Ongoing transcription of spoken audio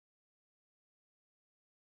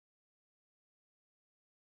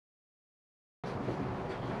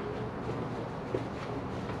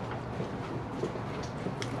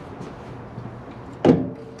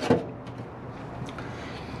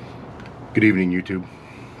Good evening, YouTube.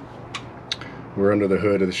 We're under the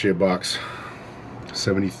hood of the shit box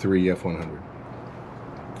 73 f100.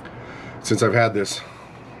 Since I've had this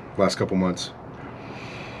last couple months,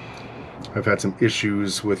 I've had some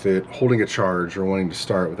issues with it holding a charge or wanting to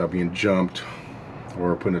start without being jumped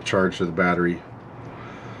or putting a charge to the battery.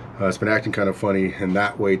 It's been acting kind of funny in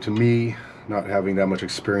that way to me, not having that much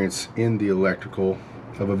experience in the electrical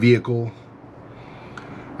of a vehicle.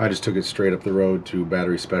 I just took it straight up the road to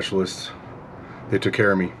battery specialists. They took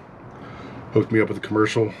care of me, hooked me up with a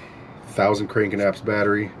commercial 1000 cranking amps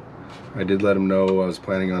battery. I did let them know I was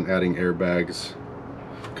planning on adding airbags,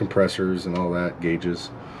 compressors, and all that, gauges.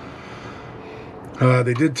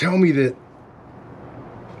 They did tell me that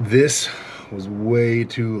this was way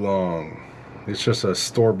too long. It's just a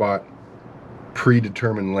store-bought,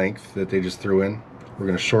 predetermined length that they just threw in. We're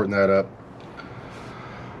going to shorten that up.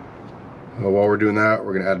 While we're doing that,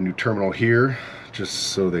 we're going to add a new terminal here, just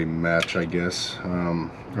so they match, I guess.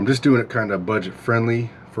 I'm just doing it kind of budget friendly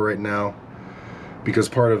for right now, because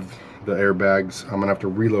part of the airbags, I'm going to have to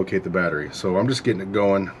relocate the battery. So I'm just getting it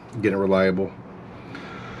going, getting it reliable.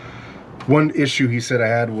 One issue he said I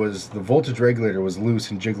had was the voltage regulator was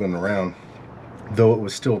loose and jiggling around. Though it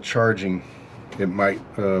was still charging, it might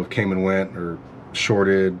have came and went or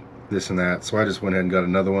shorted, this and that. So I just went ahead and got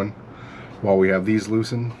another one. While we have these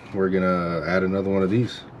loosened, we're gonna add another one of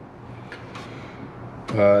these.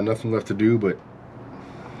 Nothing left to do but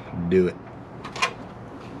do it.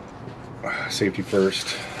 Safety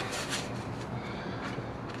first.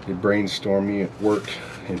 It brainstormed me, it worked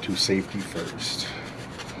into safety first.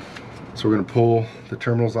 So we're gonna pull the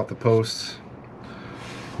terminals off the posts.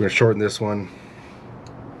 We're gonna shorten this one.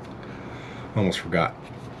 Almost forgot.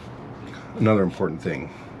 Another important thing.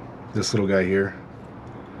 This little guy here.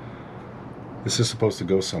 This is supposed to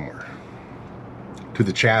go somewhere. To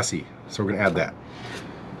the chassis. So we're gonna add that.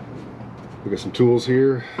 We got some tools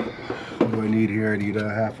here. What do I need here? I need a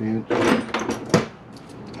 1/2 inch.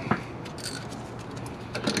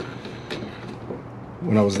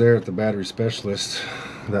 When I was there at the battery specialist,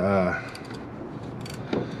 the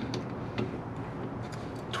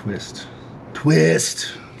twist.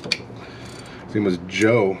 His name was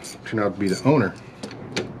Joe. Turned out to be the owner.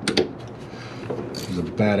 He's a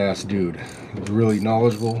badass dude. He was really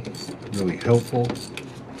knowledgeable, really helpful.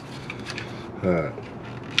 A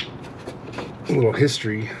little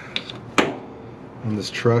history on this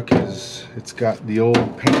truck is it's got the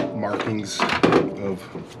old paint markings of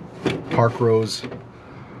Park Rose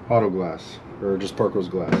auto glass, or just Park Rose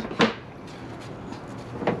glass.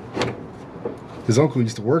 His uncle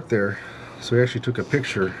used to work there, so he actually took a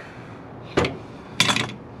picture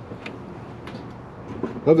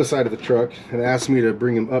of the side of the truck and asked me to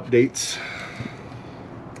bring him updates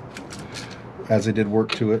as I did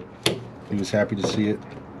work to it. He was happy to see it.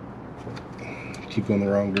 Keep going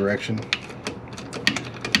the wrong direction.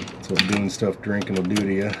 That's what doing stuff drinking will do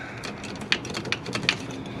to you.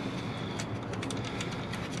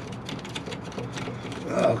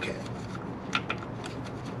 Okay.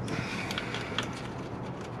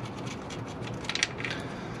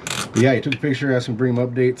 But yeah, he took a picture, asked me to bring him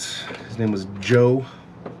updates. His name was Joe.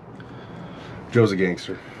 Joe's a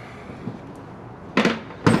gangster.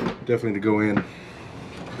 Definitely to go in,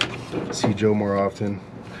 see Joe more often.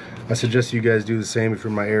 I suggest you guys do the same if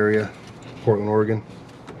you're in my area, Portland, Oregon.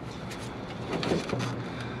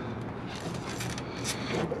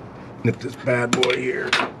 Nip this bad boy here.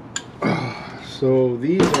 So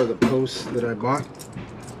these are the posts that I bought.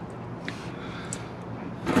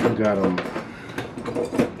 I got them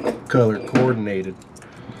color coordinated.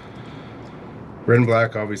 Red and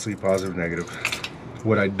black, obviously positive, negative.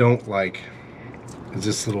 What I don't like is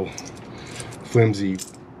this little flimsy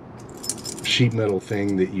sheet metal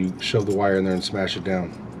thing that you shove the wire in there and smash it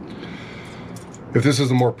down. If this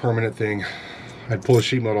was a more permanent thing, I'd pull the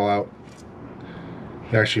sheet metal out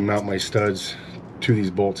and actually mount my studs to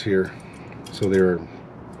these bolts here, so they're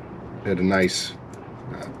at a nice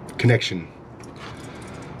connection.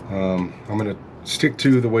 I'm gonna stick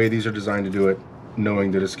to the way these are designed to do it,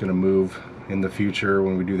 knowing that it's gonna move in the future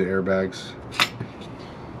when we do the airbags.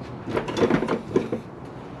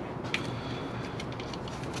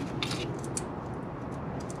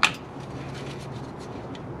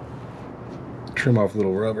 Trim off a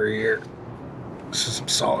little rubber here. This is some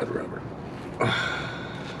solid rubber.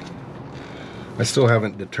 I still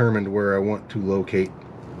haven't determined where I want to locate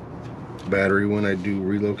the battery when I do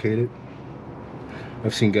relocate it.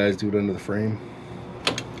 I've seen guys do it under the frame,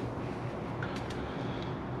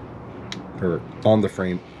 or on the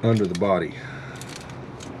frame, under the body.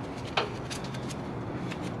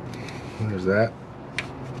 There's that.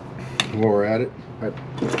 While we're at it,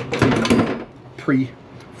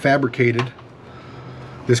 pre-fabricated.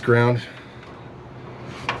 This ground,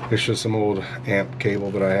 it's just some old amp cable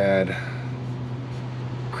that I had.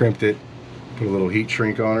 Crimped it, put a little heat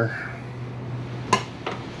shrink on her.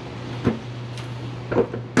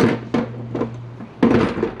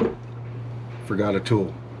 Forgot a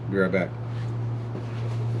tool. Be right back.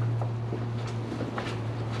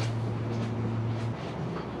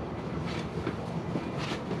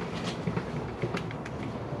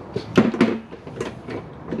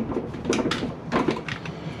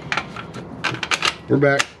 We're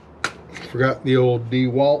back. Forgot the old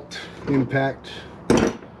DeWalt impact.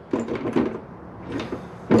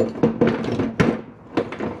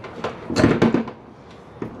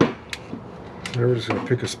 Now we're just going to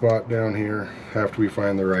pick a spot down here after we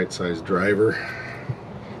find the right size driver.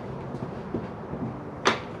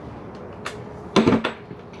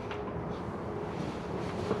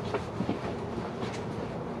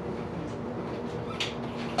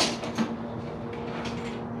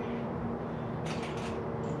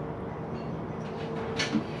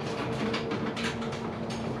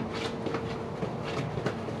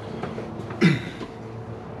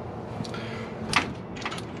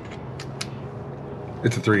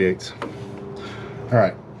 It's a 3/8. All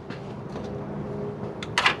right.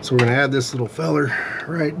 So we're gonna add this little feller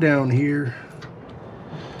right down here.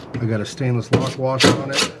 I got a stainless lock washer on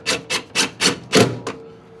it.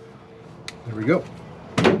 There we go.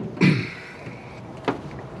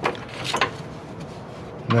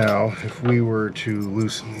 Now, if we were to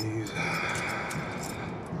loosen these,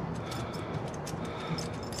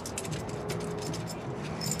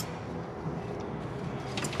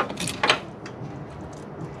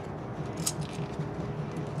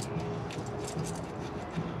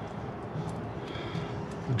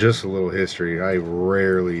 just a little history. I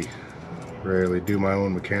rarely do my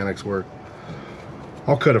own mechanics work.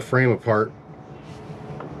 I'll cut a frame apart,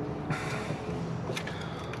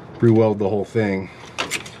 re-weld the whole thing,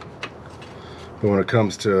 but when it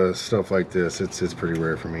comes to stuff like this, it's pretty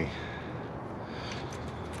rare for me.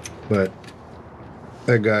 But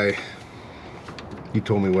that guy, he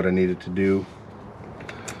told me what I needed to do,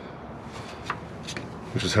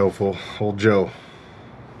 which is helpful. Old Joe,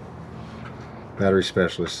 battery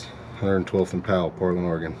specialist, 112th and Powell, Portland,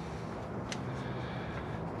 Oregon.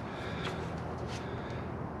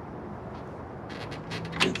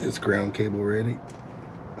 Get this ground cable ready.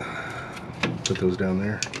 Put those down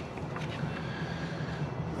there.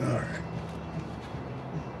 Alright.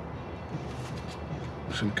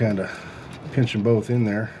 Should kind of pinch them both in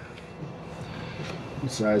there.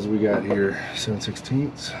 What size we got here?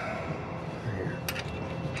 7/16.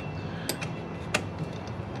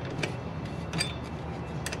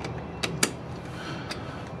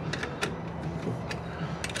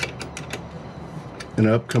 In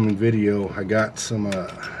an upcoming video, I got some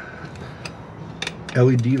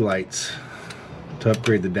LED lights to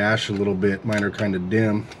upgrade the dash a little bit. Mine are kind of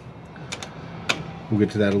dim. We'll get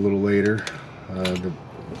to that a little later.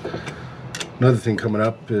 Another thing coming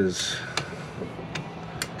up is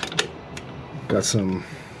got some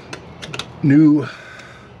new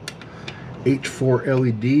H4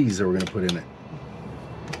 LEDs that we're going to put in it.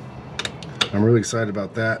 I'm really excited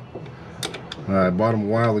about that. I bought them a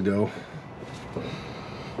while ago.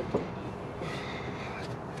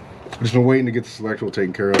 I've just been waiting to get this electrical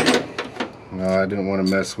taken care of. I didn't want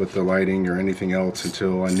to mess with the lighting or anything else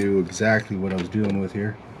until I knew exactly what I was dealing with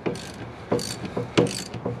here.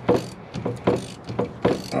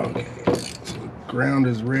 Okay, so the ground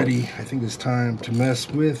is ready. I think it's time to mess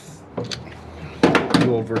with the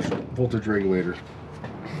old voltage regulator.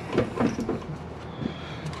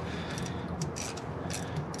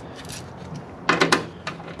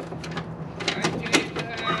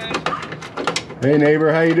 Hey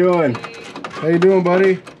neighbor, how you doing? How you doing,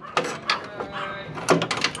 buddy?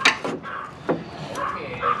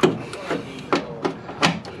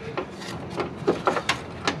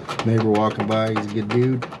 Neighbor walking by, he's a good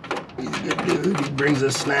dude. He's a good dude. He brings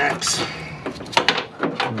us snacks.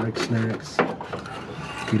 I like snacks.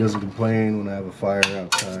 He doesn't complain when I have a fire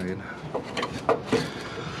outside.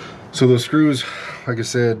 So those screws, like I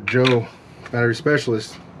said, Joe, battery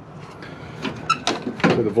specialist,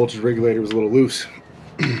 the voltage regulator was a little loose.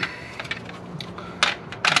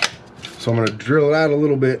 So I'm going to drill it out a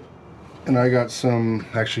little bit, and I got some,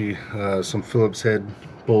 actually some Phillips head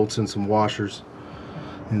bolts and some washers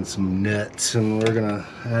and some nuts, and we're going to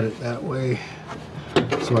add it that way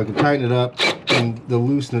so I can tighten it up and the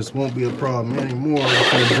looseness won't be a problem anymore. I'm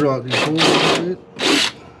just going to drill out these holes a little bit.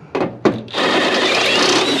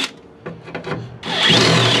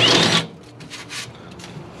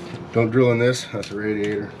 Don't drill in this, that's a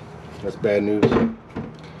radiator. That's bad news.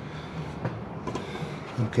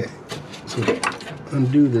 Okay, so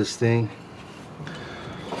undo this thing.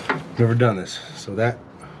 Never done this, so that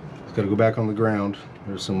it's got to go back on the ground.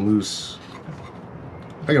 There's some loose.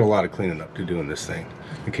 I got a lot of cleaning up to do in this thing,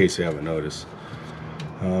 in case you haven't noticed.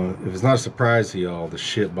 If it's not a surprise to y'all, the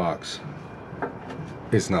shit box,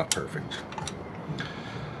 it's not perfect.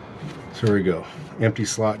 So here we go. Empty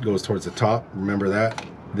slot goes towards the top. Remember that.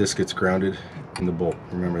 This gets grounded in the bolt.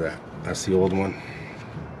 Remember that. That's the old one.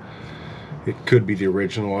 It could be the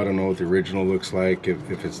original. I don't know what the original looks like.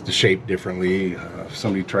 If it's the shape differently. If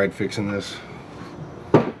somebody tried fixing this.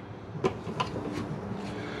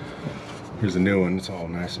 Here's a new one. It's all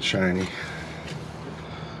nice and shiny.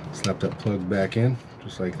 Slap that plug back in,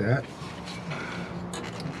 just like that.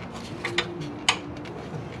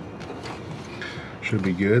 Should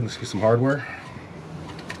be good. Let's get some hardware.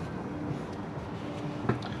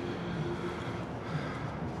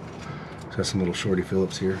 It's got some little shorty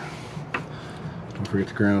Phillips here. Don't forget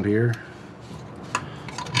the ground here.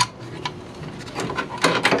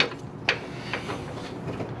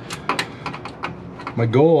 My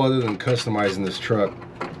goal, other than customizing this truck,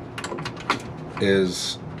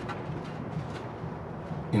 is,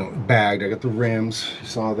 you know, bagged. I got the rims. You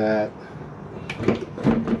saw that.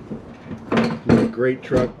 Great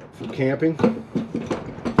truck for camping.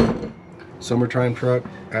 Summertime truck,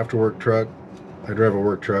 after work truck. I drive a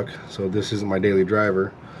work truck, so this isn't my daily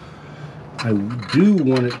driver. I do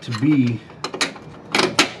want it to be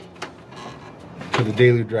for the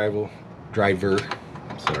daily driver.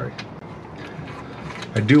 Sorry.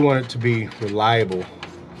 I do want it to be reliable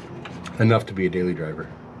enough to be a daily driver,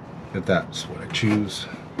 if that's what I choose.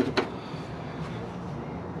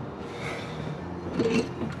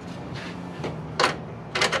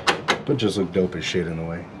 But just look dope as shit in a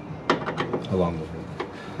way, along with it.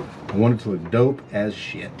 I want it to look dope as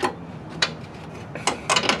shit.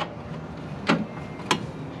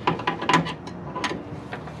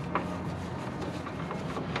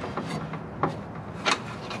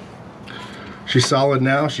 She's solid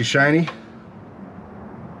now. She's shiny.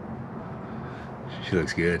 She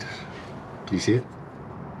looks good. Do you see it?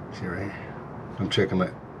 See it right here? I'm checking my...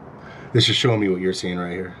 This is showing me what you're seeing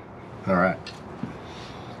right here. All right.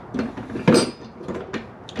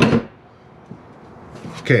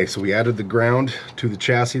 Okay, so we added the ground to the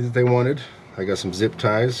chassis that they wanted. I got some zip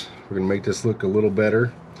ties. We're gonna make this look a little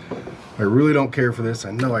better. I really don't care for this.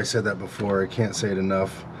 I know I said that before. I can't say it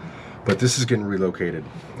enough. But this is getting relocated.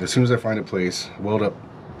 As soon as I find a place, weld up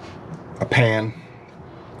a pan.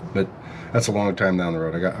 But that's a long time down the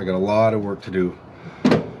road. I got a lot of work to do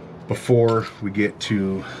before we get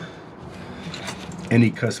to any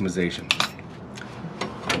customization.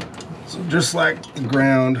 So just like the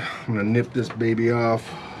ground, I'm gonna nip this baby off.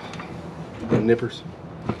 The nippers.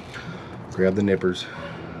 Grab the nippers.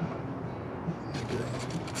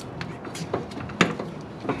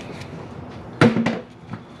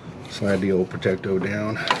 Slide the old Protecto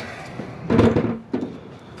down.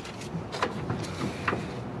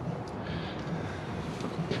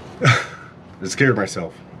 I scared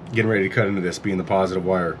myself getting ready to cut into this, being the positive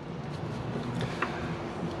wire.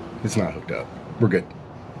 It's not hooked up. We're good.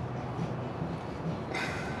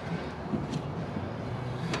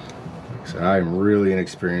 Like I said, I am really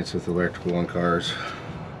inexperienced with electrical on cars.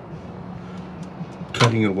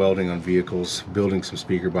 Cutting and welding on vehicles, building some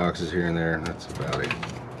speaker boxes here and there, and that's about it.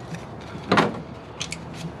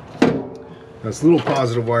 This little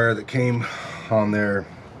positive wire that came on there,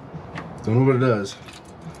 don't know what it does.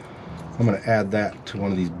 I'm going to add that to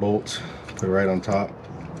one of these bolts, put it right on top.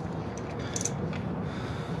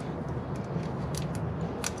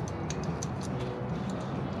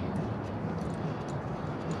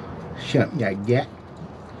 Something like that,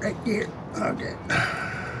 right there. Okay.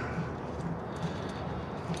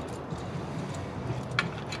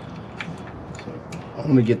 So I'm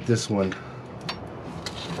going to get this one.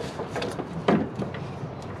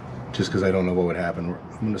 Just because I don't know what would happen.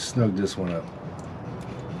 I'm going to snug this one up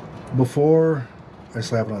before I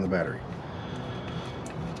slap it on the battery.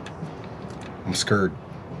 I'm scared.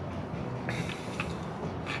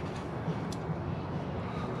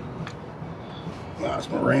 Lost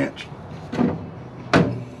my wrench.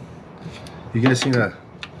 You guys seen a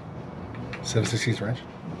 7/16 wrench?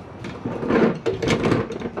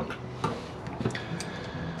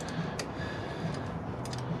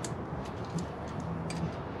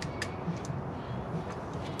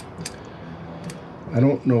 I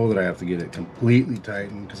don't know that I have to get it completely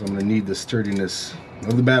tightened because I'm going to need the sturdiness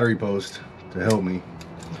of the battery post to help me.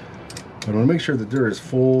 But I want to make sure that there is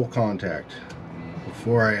full contact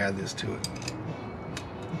before I add this to it.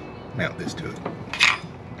 Mount this to it.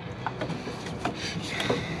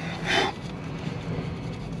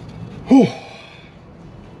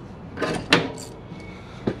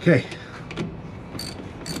 Okay.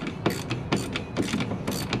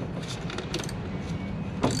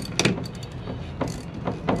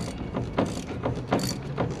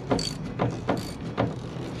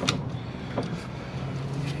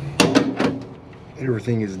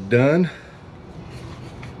 Everything is done.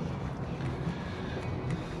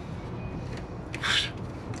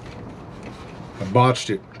 I botched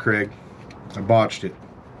it, Craig. I botched it.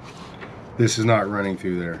 This is not running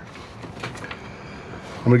through there.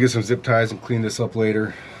 I'm gonna get some zip ties and clean this up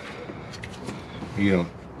later. You don't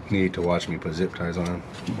need to watch me put zip ties on.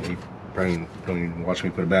 You probably don't even watch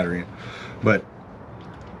me put a battery in. But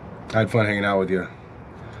I had fun hanging out with you.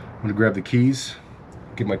 I'm gonna grab the keys,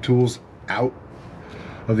 get my tools out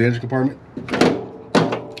of the engine compartment.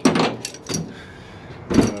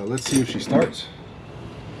 Let's see if she starts.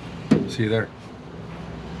 See you there.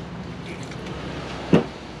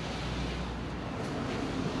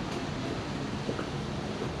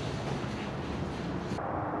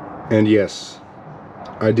 And yes,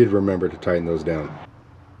 I did remember to tighten those down.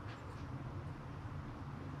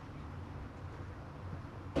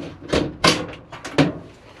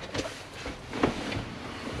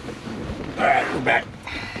 Alright, we're back.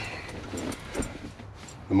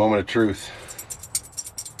 The moment of truth.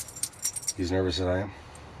 He's nervous as I am.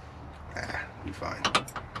 Ah, you're fine.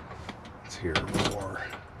 Let's hear a roar.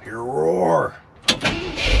 Hear a roar!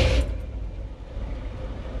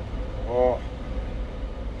 Oh.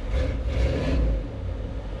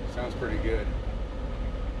 Sounds pretty good.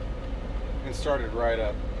 And started right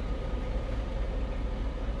up.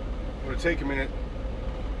 I'm going to take a minute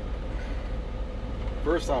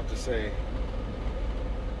first off to say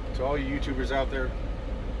to all you YouTubers out there,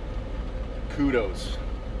 kudos.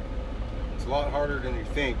 It's a lot harder than you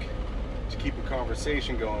think to keep a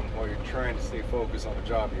conversation going while you're trying to stay focused on the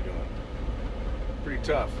job you're doing. Pretty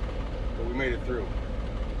tough, but we made it through.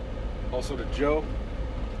 Also to Joe,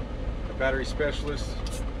 the battery specialist,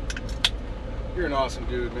 you're an awesome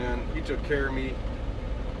dude, man. You took care of me.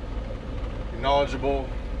 You're knowledgeable.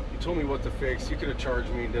 You told me what to fix. You could have charged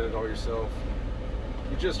me and did it all yourself.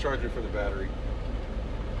 You just charged me for the battery.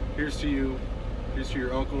 Here's to you. Here's to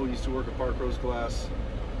your uncle. He used to work at Park Rose Glass.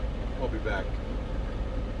 I'll be back.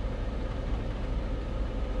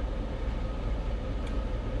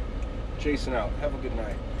 Chasing out. Have a good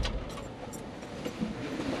night.